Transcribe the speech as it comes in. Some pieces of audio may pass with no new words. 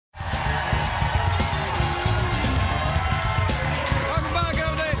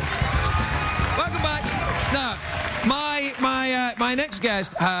My next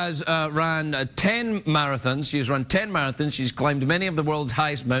guest has ran 10 marathons. She's run 10 marathons. She's climbed many of the world's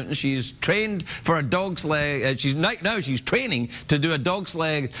highest mountains. She's trained for a dog's leg. Now she's training to do a dog's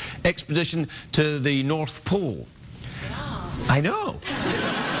leg expedition to the North Pole. Wow. I know.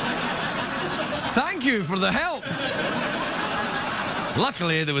 Thank you for the help.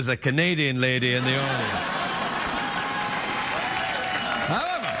 Luckily, there was a Canadian lady in the audience.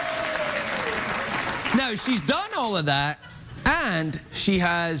 However, now she's done all of that, and she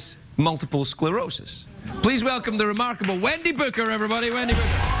has multiple sclerosis. Please welcome the remarkable Wendy Booker, everybody. Wendy Booker.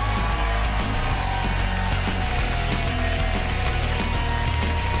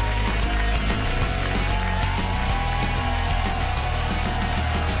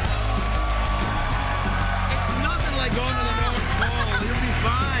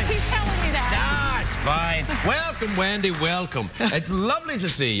 Fine. Welcome, Wendy, welcome. It's lovely to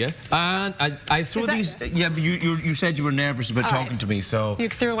see you. And I threw these... Yeah, but you said you were nervous about talking to me, so... You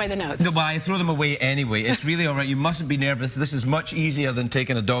threw away the notes. No, but I throw them away anyway. It's really all right. You mustn't be nervous. This is much easier than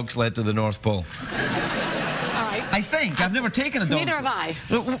taking a dog sled to the North Pole. I think. I've never taken a dog. Neither have I.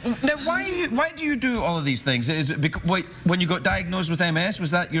 Now, why do you do all of these things? Is it because, when you got diagnosed with MS,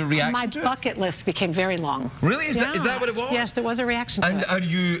 was that your reaction to it? My bucket list became very long. Really? Is that what it was? Yes, it was a reaction to it.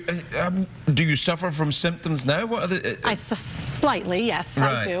 And do you suffer from symptoms now? What are the... Slightly, yes,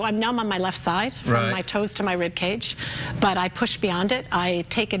 I do. I'm numb on my left side, from my toes to my rib cage, but I push beyond it. I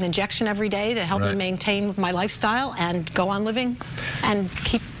take an injection every day to help me maintain my lifestyle and go on living and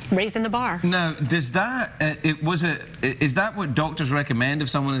keep raising the bar. Now, does that is that what doctors recommend if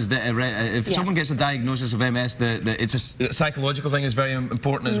someone is someone gets a diagnosis of MS? It's a psychological thing is very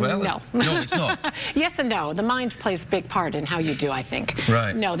important as well. No, no, it's not. Yes and no. The mind plays a big part in how you do, I think.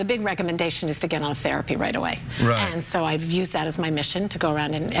 Right. No, the big recommendation is to get on a therapy right away. Right. And so I've used that as my mission to go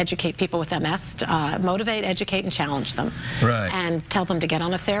around and educate people with MS, motivate, educate, and challenge them. Right. And tell them to get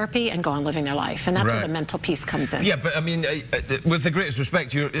on a therapy and go on living their life. And that's where the mental piece comes in. Yeah, but I mean, with the greatest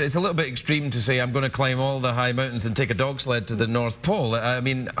respect, it's a little bit extreme to say I'm going to climb all the high mountains and take a dog sled to the North Pole. I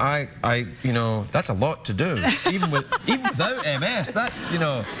mean, you know, that's a lot to do. Even without MS, that's, you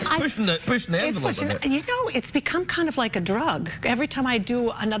know, it's pushing the envelope. You know, it's become kind of like a drug. Every time I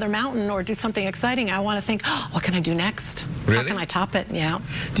do another mountain or do something exciting, I want to think, oh, what can I do next? Really? How can I top it? Yeah.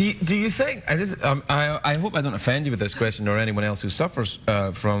 Do you think? I hope I don't offend you with this question or anyone else who suffers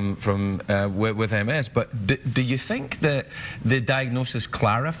with MS. But do you think that the diagnosis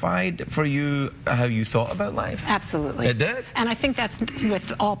clarified for you how you thought about life? Absolutely. It did? And I think that's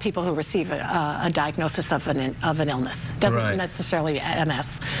with all people who receive a diagnosis of an illness. Doesn't necessarily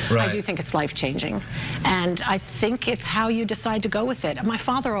MS. I do think it's life-changing. And I think it's how you decide to go with it. My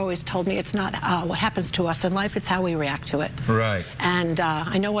father always told me it's not what happens to us in life, it's how we react to it. Right. And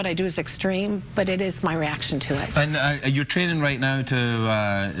I know what I do is extreme, but it is my reaction to it. And you're training right now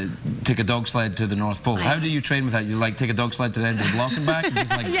to take a dog sled to the North Pole. How do you train with that? You like take a dog sled to the end of the block and back? And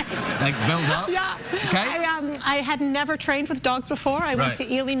just like, like build up? Yeah. Okay. I had never trained with dogs before. I went to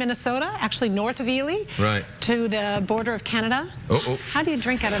Ely, Minnesota, actually north of Ely, to the border of Canada. How do you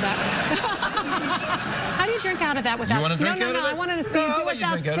drink out of that? How do you drink out of that without... You want to drink out of it? I wanted to see you do it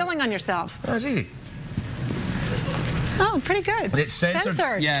without spilling on yourself. Oh, it's easy. Oh, pretty good. It's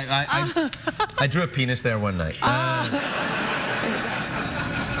censored. Yeah, I drew a penis there one night.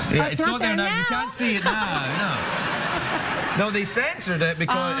 Yeah, it's not there now. You can't see it now. No, they censored it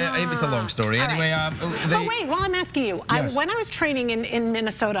because it's a long story. Anyway, but wait, while I'm asking you, when I was training in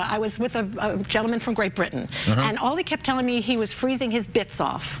Minnesota, I was with a gentleman from Great Britain, and all he kept telling me he was freezing his bits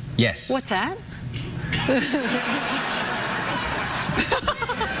off. Yes. What's that?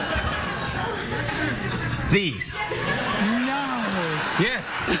 These. No. Yes.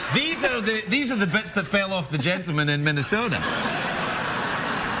 These are the bits that fell off the gentleman in Minnesota.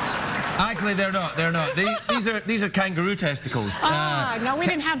 Actually, they're not. They're not. These are kangaroo testicles. No, we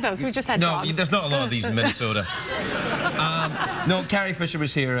didn't have those. We just had dogs. No, there's not a lot of these in Minnesota. No, Carrie Fisher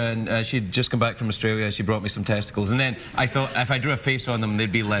was here, and she'd just come back from Australia. She brought me some testicles, and then I thought if I drew a face on them,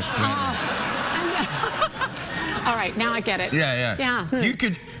 they'd be less threatening. All right, now I get it. Yeah.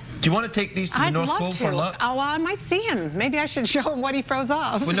 Do you want to take these to the North Pole for luck? Oh, well, I might see him. Maybe I should show him what he throws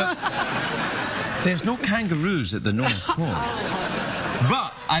off. Well, no, there's no kangaroos at the North Pole.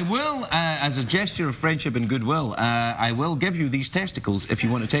 But I will, as a gesture of friendship and goodwill, I will give you these testicles if you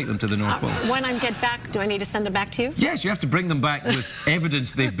want to take them to the North Pole. When I get back, do I need to send them back to you? Yes, you have to bring them back with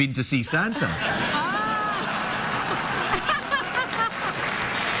evidence they've been to see Santa. And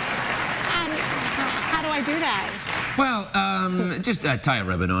how do I do that? Well, just tie a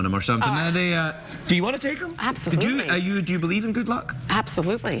ribbon on them or something. Do you want to take them? Absolutely. Do you believe in good luck?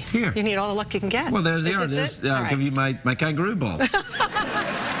 Absolutely. Here. You need all the luck you can get. Well, there's the There's, I'll give you my kangaroo ball. Take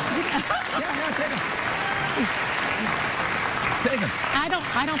them.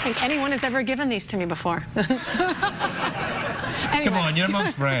 I don't think anyone has ever given these to me before. Anyway. Come on, you're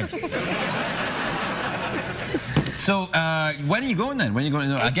amongst friends. So, when are you going then? When are you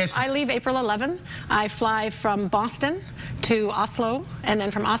going? I guess I leave April 11th. I fly from Boston to Oslo, and then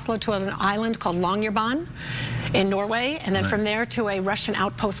from Oslo to an island called Longyearbyen in Norway, and then from there to a Russian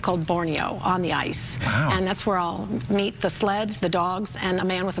outpost called Borneo on the ice. Wow. And that's where I'll meet the sled, the dogs, and a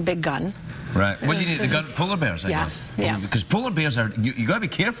man with a big gun. Right. What do you need? The gun? Polar bears, I guess. Yeah. Because polar bears are, you got to be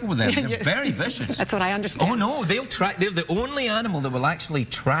careful with them. They're very vicious. That's what I understand. Oh no, they'll track. They're the only animal that will actually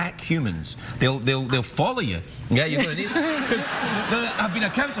track humans. They'll follow you. Yeah, you're going to need it. Because there have been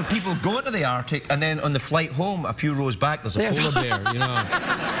accounts of people going to the Arctic and then on the flight home, a few rows back, there's a polar bear, you know,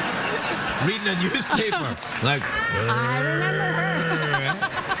 reading a newspaper. Like, I remember her.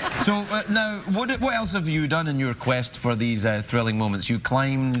 So now, what else have you done in your quest for these thrilling moments? You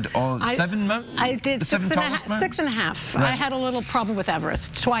climbed 7 mountains? I did 6.5. Right. I had a little problem with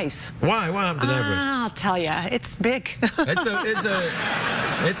Everest twice. Why? What happened to Everest? I'll tell you, it's big.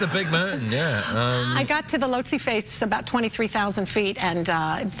 It's a big mountain, yeah. I got to the Lhotse face about 23,000 feet, and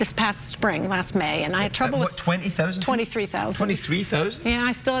this past spring, last May, and I had trouble with 20,000. 23,000. 23,000? Yeah,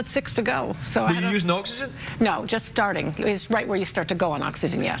 I still had 6 to go. So were you using oxygen? No, just starting. It was right where you start to go on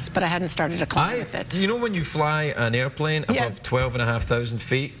oxygen, yes, but I hadn't started to climb with it. You know when you fly an airplane above 12,500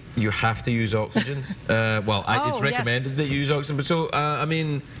 feet, you have to use oxygen. It's recommended that you use oxygen. But so, I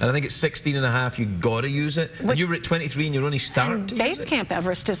mean, I think it's 16.5. You got to use it. And you were at 23, and you're only starting to use it. Base Camp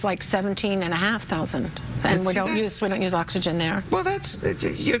Everest is like 17,500, and we don't use oxygen there. Well,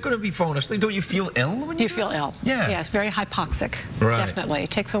 you're going to be falling asleep. Don't you feel ill when you feel ill? Yeah. Yeah, it's very hypoxic. Right. Definitely,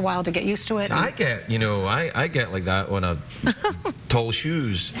 it takes a while to get used to it. So I get, I get like that on a tall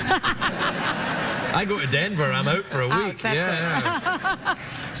shoes. I go to Denver, I'm out for a week. Yeah.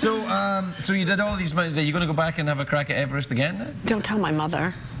 So you did all these mountains. Are you going to go back and have a crack at Everest again then? Don't tell my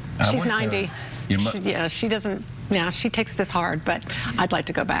mother. She's 90. She doesn't. Yeah, she takes this hard, but I'd like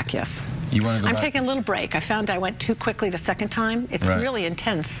to go back. Yes. You want to go back? I'm taking a little break. I found I went too quickly the second time. It's really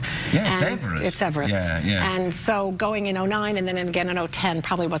intense. Yeah, it's Everest. It's Everest. Yeah. And so going in 09 and then again in 010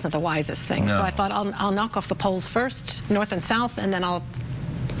 probably wasn't the wisest thing. No. So I thought I'll knock off the poles first, north and south, and then I'll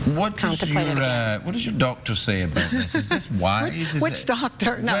what does your doctor say about this? Is this wise? Which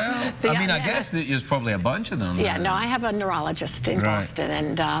doctor? No. Well, I guess that there's probably a bunch of them. Yeah, no, I have a neurologist in Boston,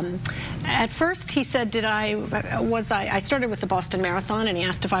 and at first he said, I started with the Boston Marathon, and he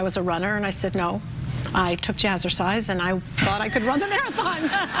asked if I was a runner, and I said no. I took jazzercise, and I thought I could run the marathon.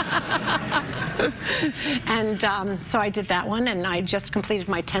 And so I did that one, and I just completed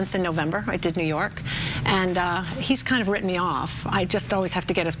my 10th in November. I did New York, and he's kind of written me off. I just always have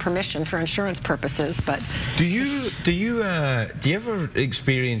to get his permission for insurance purposes. But do you ever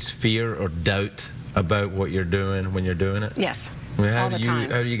experience fear or doubt about what you're doing when you're doing it? Yes, all the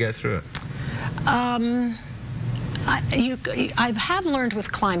time. How do you get through it? I have learned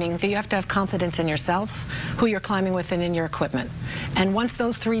with climbing that you have to have confidence in yourself, who you're climbing with, and in your equipment. And once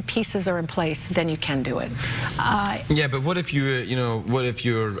those 3 pieces are in place, then you can do it. Yeah, but what if what if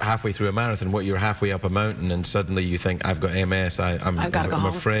you're halfway through a marathon, you're halfway up a mountain, and suddenly you think, I've got MS, I'm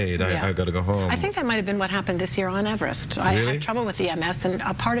afraid, I've got to go home. I think that might have been what happened this year on Everest. I had trouble with the MS, and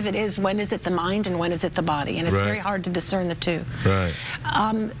a part of it is when is it the mind and when is it the body, and it's very hard to discern the two. Right.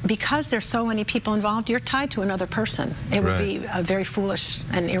 Because there's so many people involved, you're tied to another person. It would be very foolish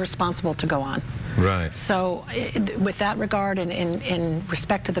and irresponsible to go on. Right. So with that regard and in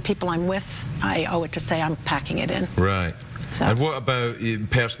respect to the people I'm with, I owe it to say I'm packing it in. Right. So. And what about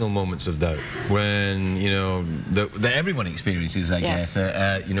personal moments of doubt when that everyone experiences, I guess,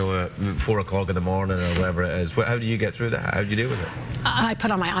 at 4 o'clock in the morning or whatever it is? How do you get through that? How do you deal with it? I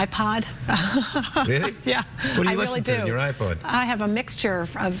put on my iPod. Really? Yeah. What do you listen to on your iPod? I have a mixture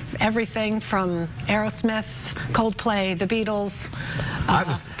of everything from Aerosmith, Coldplay, the Beatles. I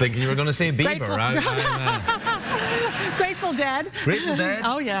was thinking you were going to say Bieber. Grateful Dead. Grateful Dead?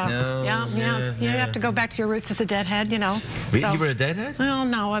 Oh, yeah. Yeah. You have to go back to your roots as a Deadhead, You were a Deadhead? Well,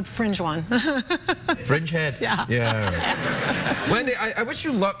 no, a fringe one. Fringe head? Yeah. Wendy, I wish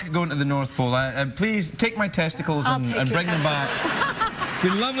you luck going to the North Pole. Please take my testicles and bring them back. It's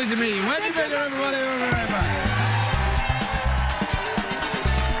been lovely to meet you. Wendy Bader, everybody. We'll be right back.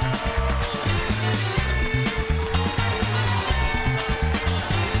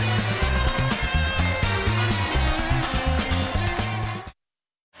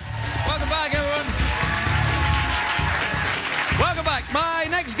 Welcome back, everyone. Welcome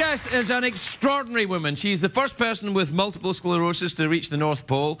guest is an extraordinary woman. She's the first person with multiple sclerosis to reach the North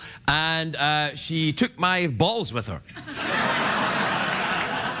Pole, and she took my balls with her.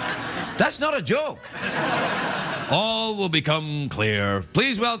 That's not a joke. All will become clear.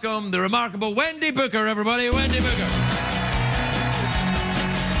 Please welcome the remarkable Wendy Booker, everybody. Wendy Booker.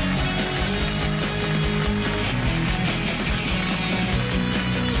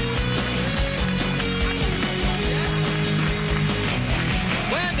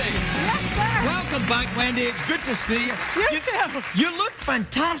 Welcome back, Wendy. It's good to see you. You too. You look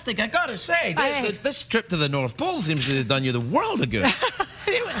fantastic, I gotta say. This trip to the North Pole seems to have done you the world of good.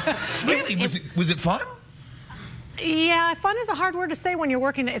 Really? Was it fun? Yeah, fun is a hard word to say when you're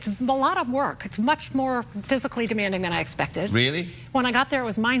working. It's a lot of work. It's much more physically demanding than I expected. Really? When I got there, it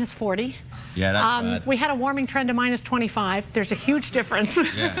was -40. Yeah, that's bad. We had a warming trend to -25. There's a huge difference.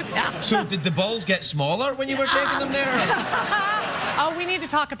 Yeah. Yeah. So did the balls get smaller when you were taking them there? Oh, we need to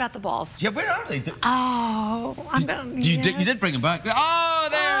talk about the balls. Yeah, where are they? Oh, you did bring them back. Oh,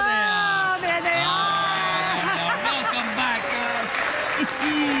 there they are. Oh, there they are. Welcome back.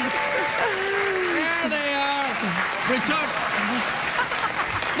 There they are. Return.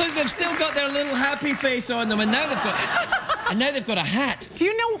 Look, they've still got their little happy face on them, and now they've got a hat. Do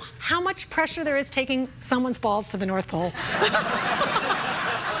you know how much pressure there is taking someone's balls to the North Pole?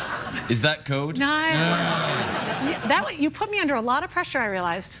 Is that code? No. You put me under a lot of pressure, I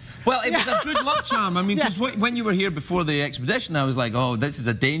realized. Well, it was a good luck charm. I mean, because when you were here before the expedition, I was like, oh, this is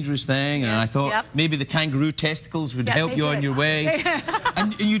a dangerous thing. And I thought maybe the kangaroo testicles would help you on your way.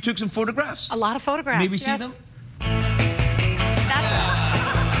 And you took some photographs. A lot of photographs. May we see them?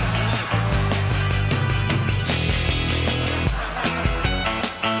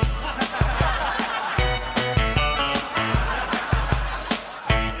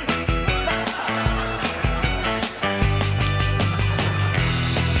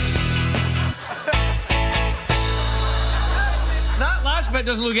 It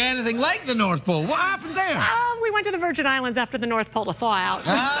doesn't look anything like the North Pole. What happened there? We went to the Virgin Islands after the North Pole to thaw out.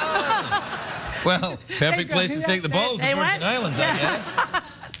 Well, perfect place to take the balls, the Virgin Islands, I guess.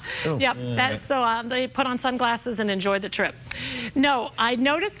 Oh, yep. So they put on sunglasses and enjoyed the trip. No, I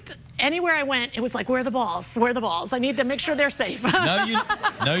noticed anywhere I went, it was like, where are the balls? Where are the balls? I need to make sure they're safe.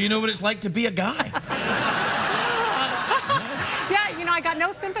 Now you know what it's like to be a guy. I got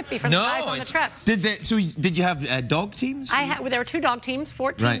no sympathy from the guys on the trip. Did you have dog teams? There were 2 dog teams,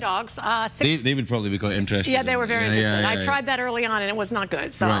 14 dogs. 6. They would probably be quite interested. Yeah, they were very interested. I tried that early on, and it was not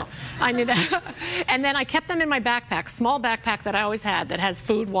good, so I knew that. And then I kept them in my backpack, small backpack that I always had that has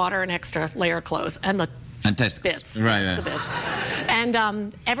food, water, and extra layer of clothes, and the bits. The bits. And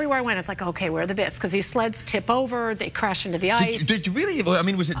everywhere I went, it's like, okay, where are the bits? Because these sleds tip over, they crash into the ice. Did you really? I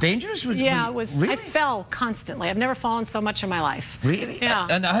mean, was it dangerous? Yeah, it was. Really? I fell constantly. I've never fallen so much in my life. Really?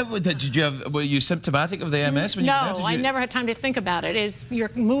 Yeah. And how did you have? Were you symptomatic of the MS when you were there? No, I never had time to think about it. You're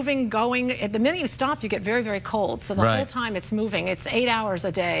moving, going. The minute you stop, you get very, very cold. So the whole time it's moving. It's 8 hours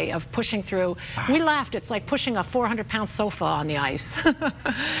a day of pushing through. We laughed. It's like pushing a 400-pound sofa on the ice.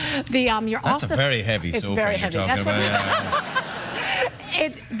 That's a very heavy sofa. It's very heavy. That's what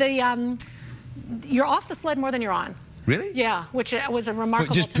you're off the sled more than you're on. Really? Yeah, which was a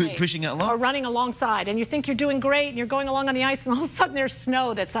remarkable to me. Pushing it along? Or running alongside, and you think you're doing great, and you're going along on the ice, and all of a sudden there's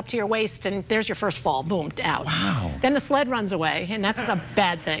snow that's up to your waist, and there's your first fall. Boom, out. Wow. Then the sled runs away, and that's a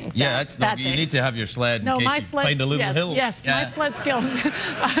bad thing. Yeah, that's not. You need to have your sled in case you find a little hill. Yes, my sled skills.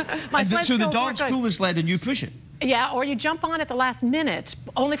 So the dogs pull the sled, and you push it. Yeah, or you jump on at the last minute,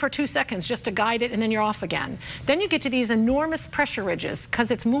 only for 2 seconds, just to guide it, and then you're off again. Then you get to these enormous pressure ridges,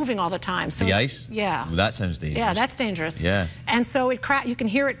 because it's moving all the time. So the ice? Yeah. Well, that sounds dangerous. Yeah, that's dangerous. Yeah. And so you can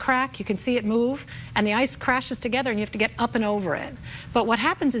hear it crack, you can see it move, and the ice crashes together, and you have to get up and over it. But what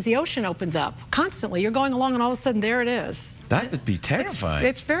happens is the ocean opens up constantly. You're going along, and all of a sudden, there it is. That would be terrifying.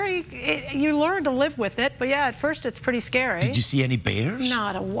 You learn to live with it, but yeah, at first it's pretty scary. Did you see any bears?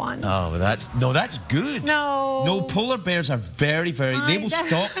 Not a one. Oh, that's good. No. No, polar bears are very, they will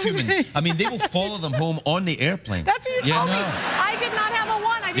stalk humans. I mean, they will follow them home on the airplane. That's what you told me. I did not have a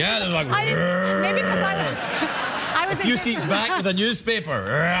one. They're like, maybe because I was a few seats back with a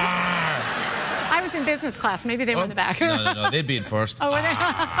newspaper. I was in business class. Maybe they were in the back. No, they'd be in first. Oh, were they?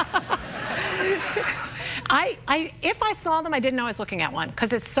 If I saw them, I didn't know I was looking at one,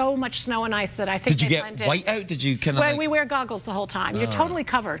 because it's so much snow and ice that I think Did you get white out? Did you kind of Well, we wear goggles the whole time. You're totally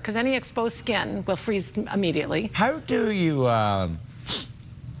covered, because any exposed skin will freeze immediately. How do you... Oh,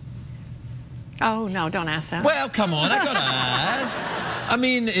 no, don't ask that. Well, come on, I gotta ask. I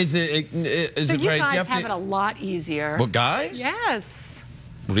mean, is it very... You guys have it a lot easier. What, guys? Yes.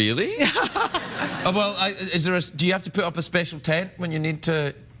 Really? Well, do you have to put up a special tent when you need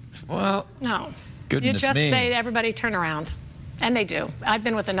to... Well, no. Goodness you just me. say to everybody, turn around. And they do. I've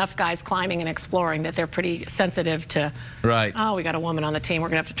been with enough guys climbing and exploring that they're pretty sensitive to, right. Oh, we got a woman on the team, we're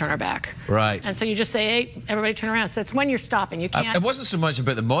going to have to turn our back. Right. And so you just say, hey, everybody turn around. So it's when you're stopping. You can't. It wasn't so much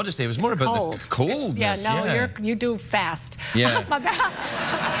about the modesty, it was more about the coldness. You do fast. Yeah.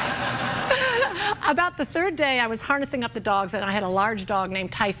 About the third day, I was harnessing up the dogs, and I had a large dog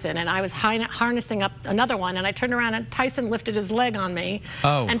named Tyson, and I was harnessing up another one, and I turned around, and Tyson lifted his leg on me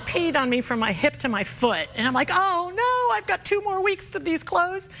and peed on me from my hip to my foot. And I'm like, oh, no, I've got 2 more weeks to these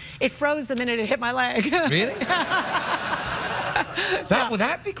clothes. It froze the minute it hit my leg. Really? Would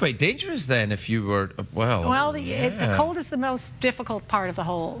that be quite dangerous then if you were, well... the cold is the most difficult part of the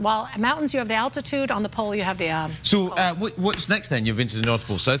whole. While mountains, you have the altitude. On the pole, you have the So what's next then? You've been to the North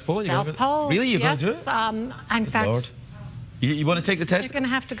Pole, South Pole? South Pole. Really? You're going to do it? In fact... Lord. You want to take the test? You're going to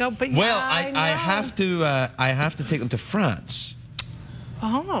have to go, but well, yeah, I have to take them to France.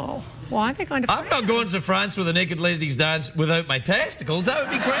 Oh, why are they going to France? I'm not going to France with the naked ladies dance without my testicles. That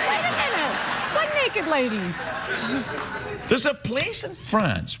would be crazy. Wait a minute. What naked ladies? There's a place in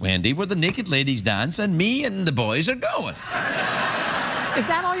France, Wendy, where the naked ladies dance, and me and the boys are going. Is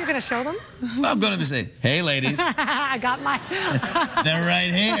that all you're going to show them? I'm going to say, hey, ladies. I got my... They're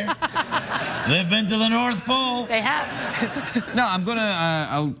right here. They've been to the North Pole. They have. No, I'm going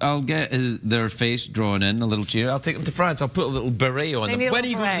to... I'll get their face drawn in, a little cheer. I'll take them to France. I'll put a little beret on them. When are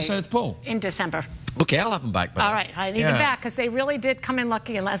you going to the South Pole? In December. Okay, I'll have them back by then. All right, I need them back, because they really did come in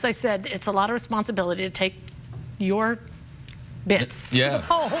lucky. And as I said, it's a lot of responsibility to take your bits to the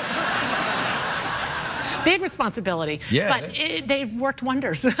pole. Big responsibility. Yeah. But they've worked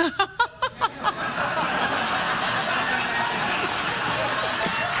wonders. That's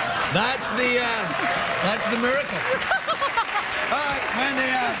the miracle. All right, Wendy,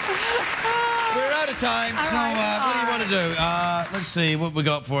 we're out of time, what do you want to do? Let's see what we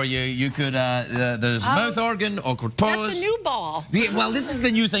got for you. You could, there's mouth organ, awkward pause. That's a new ball. Yeah, well, this is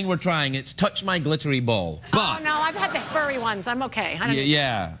the new thing we're trying. It's touch my glittery ball. But, oh, no, I've had the furry ones. I'm okay. I don't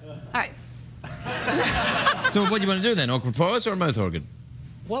yeah. All right. So what do you want to do then? Awkward pause or mouth organ?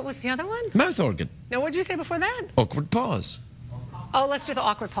 What was the other one? Mouth organ. No, what did you say before that? Awkward pause. Oh, let's do the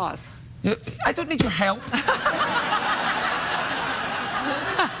awkward pause. I don't need your help.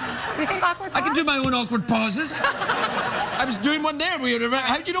 You think awkward pause? I can do my own awkward pauses. I was doing one there.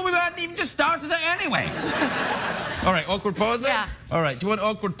 How do you know we hadn't even just started it anyway? All right, awkward pause then? Yeah. All right, do you want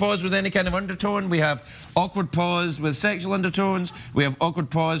awkward pause with any kind of undertone? We have awkward pause with sexual undertones. We have awkward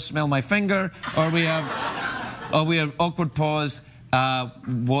pause, smell my finger. Or we have awkward pause,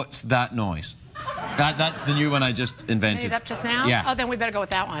 what's that noise? That's the new one I just invented. Made it up just now? Yeah. Oh, then we better go with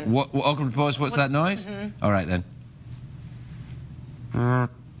that one. Awkward pause, what's that noise? Mm-hmm. All right, then. Hey,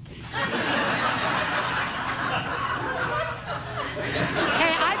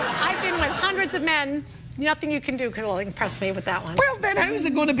 I've been with hundreds of men. Nothing you can do will impress me with that one. Well, then how is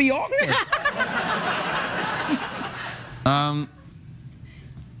it going to be awkward?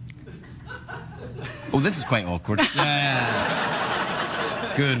 Oh, this is quite awkward.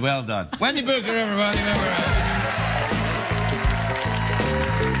 Yeah. Good, well done. Wendy Booker, everybody.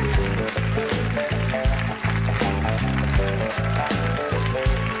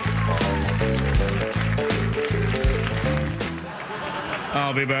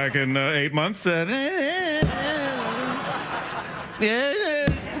 I'll be back in 8 months. Can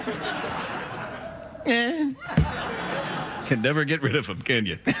never get rid of them, can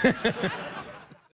you?